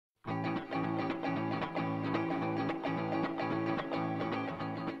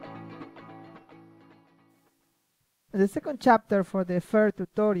In the second chapter for the third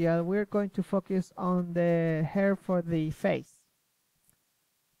tutorial, we're going to focus on the hair for the face.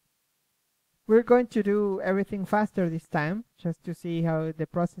 We're going to do everything faster this time, just to see how the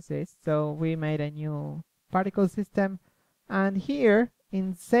process is. So we made a new particle system, and here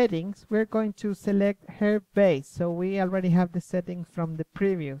in settings, we're going to select hair base. So we already have the settings from the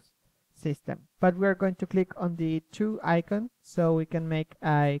previous system, but we're going to click on the 2 icon so we can make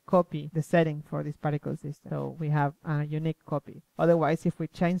a copy the setting for this particle system, so we have a unique copy. Otherwise, if we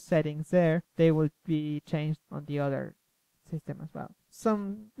change settings there, they will be changed on the other system as well.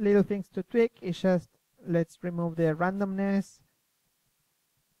 Some little things to tweak is just, let's remove the randomness,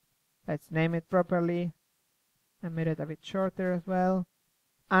 let's name it properly, and made it a bit shorter as well.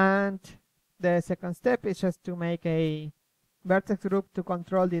 And the second step is just to make a vertex group to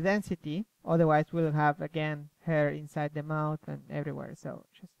control the density. Otherwise, we'll have again hair inside the mouth and everywhere. So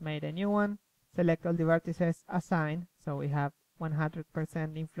just made a new one, select all the vertices, assign. So we have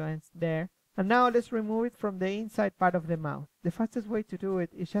 100% influence there. And now let's remove it from the inside part of the mouth. The fastest way to do it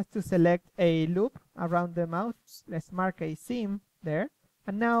is just to select a loop around the mouth. Let's mark a seam there.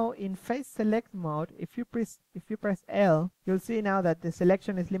 And now in face select mode, if you press L, you'll see now that the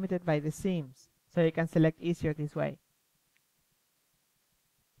selection is limited by the seams. So you can select easier this way.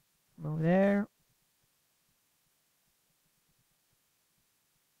 Move there.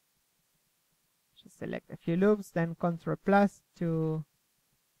 Just select a few loops, then Ctrl plus to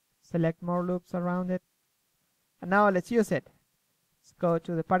select more loops around it. And now let's use it. Let's go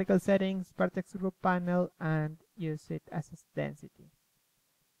to the particle settings, vertex group panel, and use it as its density.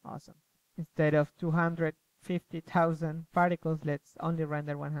 Awesome. Instead of 250,000 particles, let's only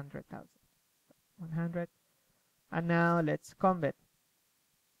render 100,000. 100. And now let's combat.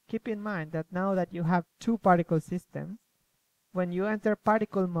 Keep in mind that now that you have 2 particle systems, when you enter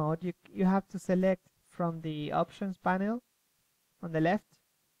particle mode, you have to select from the options panel on the left,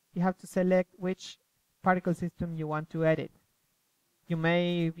 you have to select which particle system you want to edit. You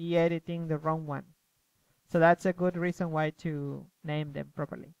may be editing the wrong one. So that's a good reason why to name them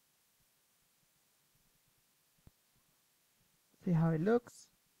properly. See how it looks.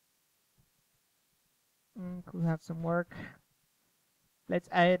 Could have some work. Let's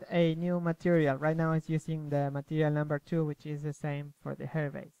add a new material. Right now it's using the material number 2, which is the same for the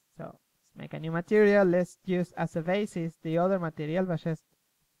hair base. So let's make a new material. Let's use as a basis the other material, but just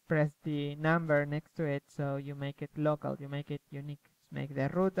press the number next to it so you make it local, you make it unique. Let's make the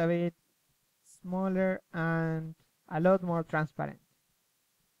root a bit smaller and a lot more transparent,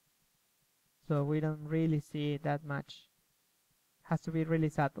 so we don't really see that much. Has to be really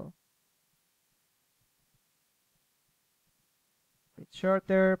subtle. Bit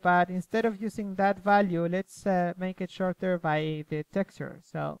shorter, but instead of using that value, let's make it shorter by the texture.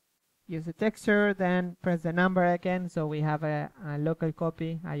 So use the texture, then press the number again, so we have a local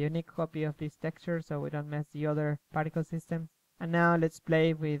copy, a unique copy of this texture, so we don't mess the other particle systems. And now let's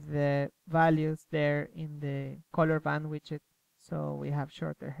play with the values there in the color band widget, so we have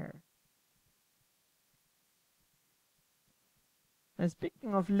shorter hair. And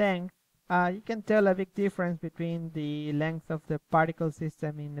speaking of length, you can tell a big difference between the length of the particle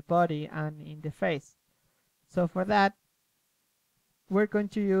system in the body and in the face. So for that, we're going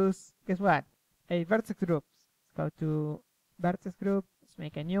to use, guess what? A vertex group. Let's go to vertex group. Let's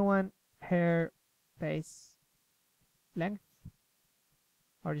make a new one. Hair base length.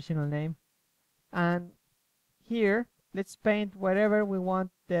 Original name. And here, let's paint wherever we want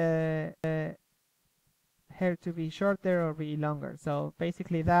the hair to be shorter or be longer. So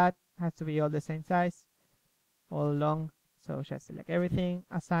basically that has to be all the same size, all long. So just select everything,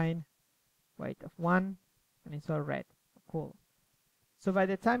 assign weight of 1, and it's all red. Cool. So by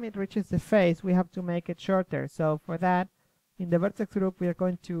the time it reaches the face, we have to make it shorter. So for that, in the vertex group, we are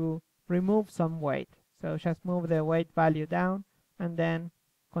going to remove some weight. So just move the weight value down and then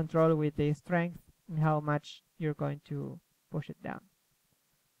control with the strength and how much you're going to push it down.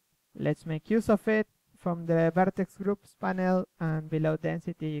 Let's make use of it. From the vertex groups panel and below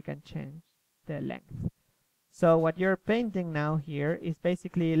density, you can change the length. So what you're painting now here is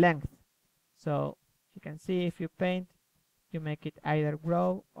basically length. So you can see if you paint, you make it either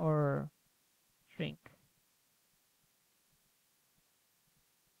grow or shrink.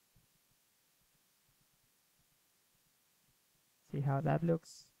 See how that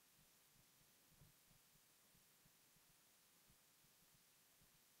looks.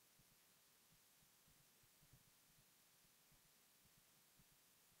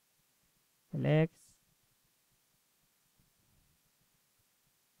 The legs.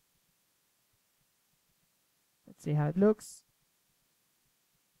 Let's see how it looks.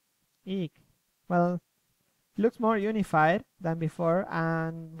 Eek. Well, looks more unified than before,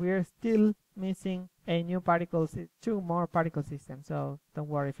 and we're still missing a new two more particle systems, so don't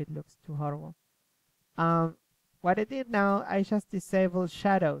worry if it looks too horrible. What I did now, I just disabled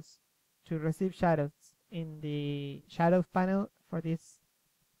shadows to receive shadows in the shadows panel for this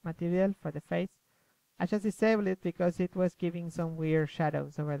material, for the face. I just disabled it because it was giving some weird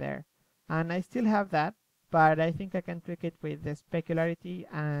shadows over there. And I still have that, but I think I can tweak it with the specularity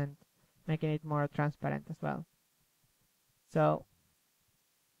and making it more transparent as well. So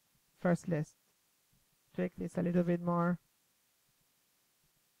first let's tweak this a little bit more.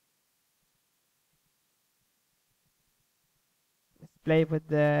 Let's play with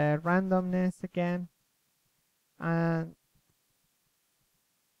the randomness again. And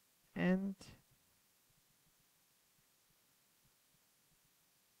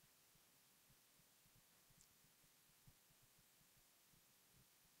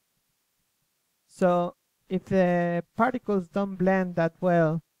so if the particles don't blend that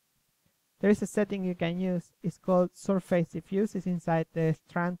well, there is a setting you can use. It's called Surface Diffuse. It's inside the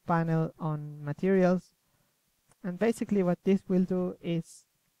strand panel on materials. And basically what this will do is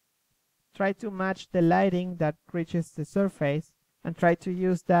try to match the lighting that reaches the surface and try to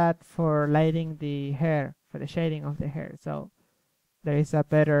use that for lighting the hair, for the shading of the hair. So there is a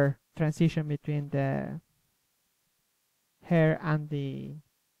better transition between the hair and the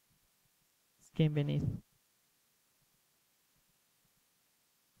skin beneath.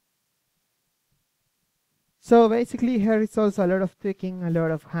 So basically here is also a lot of tweaking, a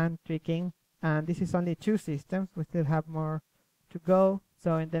lot of hand tweaking, and this is only 2 systems. We still have more to go.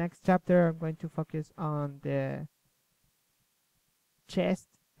 So in the next chapter I'm going to focus on the chest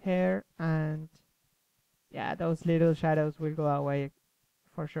hair, and yeah, those little shadows will go away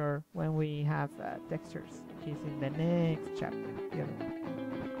for sure when we have textures, which is in the next chapter.